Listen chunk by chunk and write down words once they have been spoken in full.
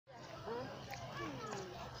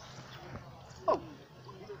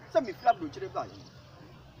me flap brochure by.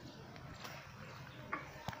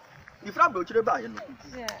 You flap brochure by.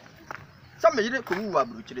 Some may you come over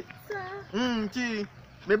brochure. Tea.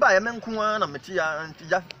 Me buy a man kuan and Matia and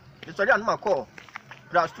Tia. It's a young call.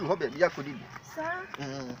 Plus 2 hobby, Yakudi. Sir?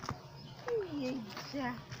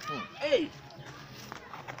 Hey!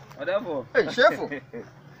 Whatever. Hey, Shifo.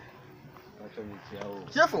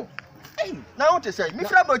 Shifo. Hey, now to say, me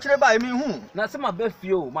flap brochure by me whom? Now, some my best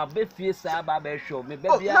few, my best few, sir, Babby show me, baby.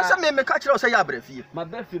 Oh, some may catch us a yabre. My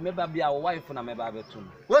best few, maybe be our wife and my baby too.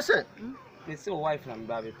 What's it? They say wife and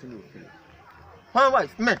baby too. My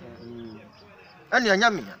wife, me. And your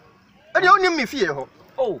yammy. And you only me fear.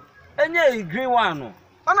 Oh, and ye green one.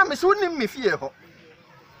 And I'm assuming me fear.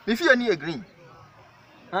 Me fear near green.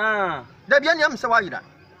 Ah, there be any so why that?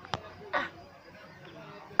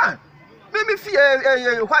 Ah, maybe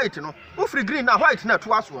fear white, no. Who free green now, white, not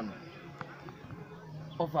to us one.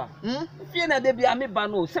 Offer. Fear that they be a me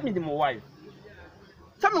bano, send me my wife.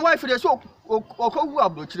 Tell me why for the soap or who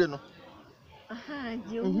are children.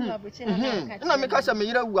 You and I make us a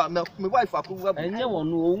mirror, my wife, and you won't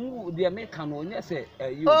know the American one, yes,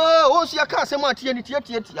 you. Oh, she can't say much yet.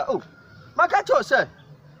 Oh, my cat, sir.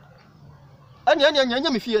 And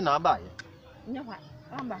you fear now by. No,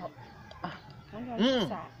 I'm about.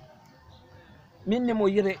 Minimo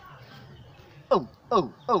yere. Oh,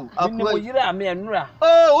 Minimo yere, I mean,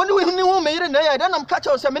 oh, only we knew me in there, then I'm catch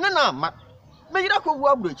us a minute now. May you go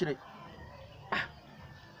up, Richard?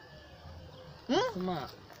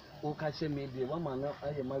 O catch me, the woman,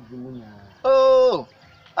 I am my woman. Oh,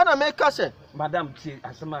 and I make us say, Madame,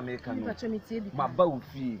 as my maker, my bow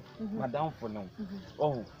fee, Madame for no.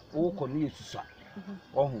 Oh, Cornelius, sir.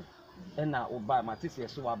 Oh, and now buy my sister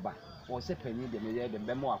so about, or say penny the mayor, the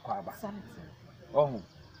Bemo Aquaba. Oh,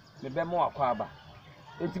 the Bemo Aquaba.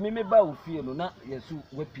 It's me, bow feel, not yes,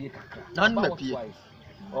 we pick a crack. None twice.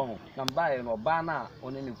 Oh, I'm buying or banner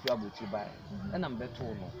on any trouble to buy, and I'm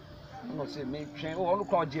better. No, say me train. Oh, look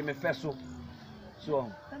how Jimmy Fesso.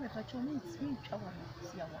 So, I'm a patrol,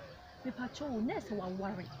 me patrol, nest one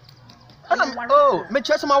worry. Oh, me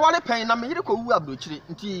chest my wallet pain, I'm a little who are butchery.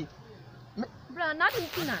 Bra, nothing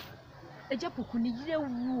tonight. A Japukuni, you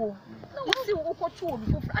know, see what you before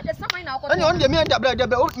I just sign out. And you only mean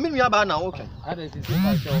the old mini about okay. I don't see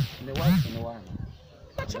myself in the wife in a while.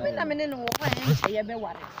 But you mean I'm in a way,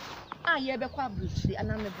 ah, you have a quabruchy,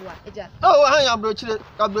 and I'm a boy. Oh, I am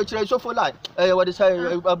brochure so for life. What is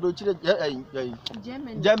I brochure?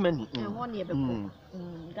 Germany, and 1 year before.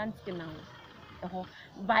 Ganskin now.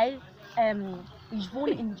 By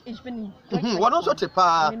it's been one also to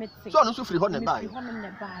pa, so I'm so free on the buy.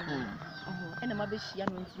 And a mother, she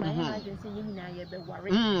announced my agency, you be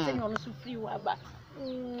worried. Say you also free about.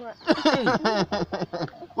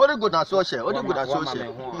 What a good associate, what a good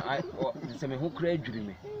associate. I say who created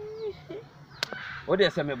me. What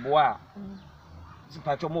is a bois?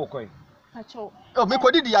 Pacho Mokoi. Pacho. Oh, me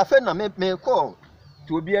could the affair me call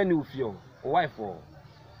To be a new fuel, wife or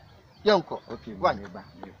Yanko. Okay, one.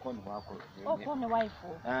 Oh, call my wife.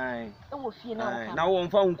 Aye. Oh, she now one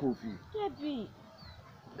found coffee. Debbie.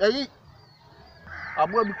 Hey, I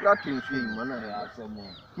will be cracking swing when I have some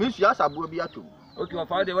more. Miss Yas, I will be at two. Okay, my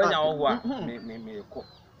father, when I want me call.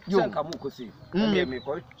 You can't come to see. Me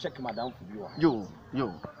check Madame for you.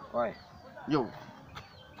 You. Why? You.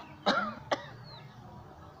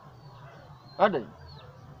 Ade.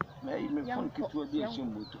 Me funky to be a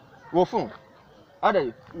shimbo. Wo phone.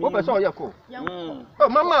 Ade. Wo be so ye ko. Oh,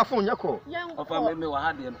 mama phone ye ko. Ofa me wa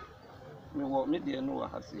ha de no. Me wo me de no wa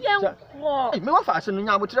ha se. Me wa fa ase no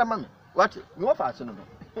nya abotire ma me. What? Me wa fa ase no.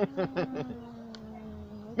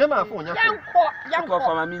 Me ma phone ye ko. Yanko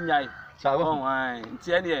fa ma mi nyai. Sawo. Oh, ai.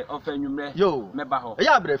 Nti e de ofa nwumre. Yo. Me ba ho. E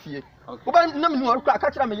ya bra fie. Wo ba na me hu ka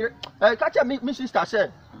kira me yire. Ka kira me sister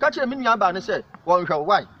say. Ka kira me nua ba ne say. Won hwe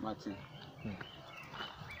why? Mati.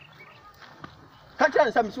 Catch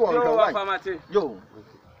us some sort of white. Yo.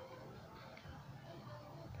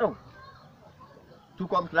 Oh. Tu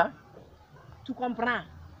comprends? Tu comprends?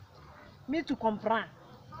 Me tu comprends?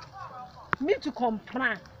 Me tu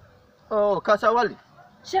comprends? Oh, Kasawali.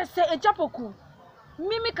 Je sais, et Japoku.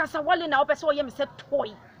 Mimi Kasawali na ope so yemi se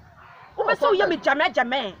toy. Ope so yemi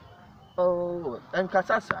jamais. Oh, and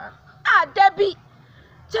Kasasa. Ah, Debbie.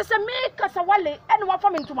 Je sais, me Kasawali, and one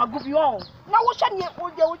from into my group you all. Now what shall you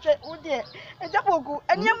Ude, and Japoku,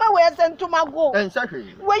 and Yama were sent to my go. And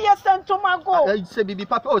Saki. Where you sent to my go? I say, Bibi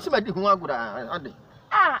Papa, oh, somebody who are good.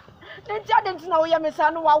 Ah, then Jadens know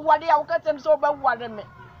Yamisano, what they are cutting so by what me.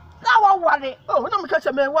 Now I worry. Oh, no, catch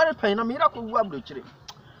a man, what a pain, a miracle, wabluchary.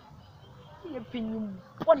 Opinion,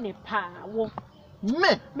 one power.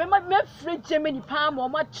 Me, Remember, me free Germany palm or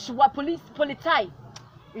much what police.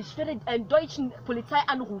 Ich werde in deutschen Polizei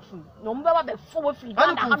anrufen. Number be for free.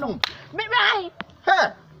 Me.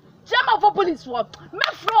 Hey. Jama for police work. Me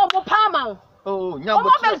from for Palma. Oh, nyambo.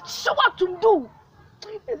 Oh, me show what to do.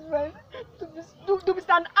 Du bist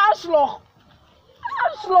ein Arschloch.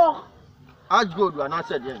 Arschloch. Arschgold, du hast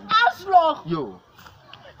gesagt, ja. Arschloch. Jo.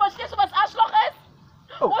 Verstehst du, was Arschloch ist?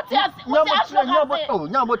 Oh,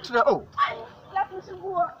 nyambo, oh. Lass mich in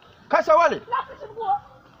Ruhe. Kasawale. Lass mich in Ruhe.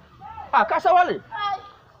 Ah, Kasawale.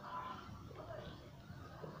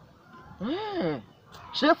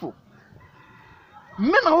 Shifo.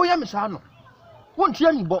 Me na ho ya me sa no. Won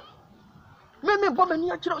tia mi bo. Me bo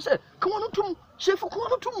mani a kiro se. Ka wonu tum. Shifo ka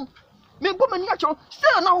wonu tum. Me bo mani a kiro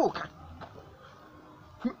se na ho ka.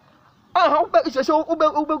 Ah, ha ube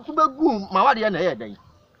gu ma wa de na ye dan.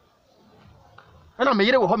 Ana me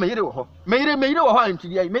yire wo ho. Me yire wo ho anti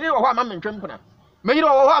dia. Me yire wo ho ama me ntwem pena. Me yire wo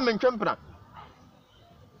ho ama ntwem pena.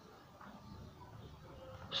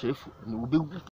 Shifo, ni ube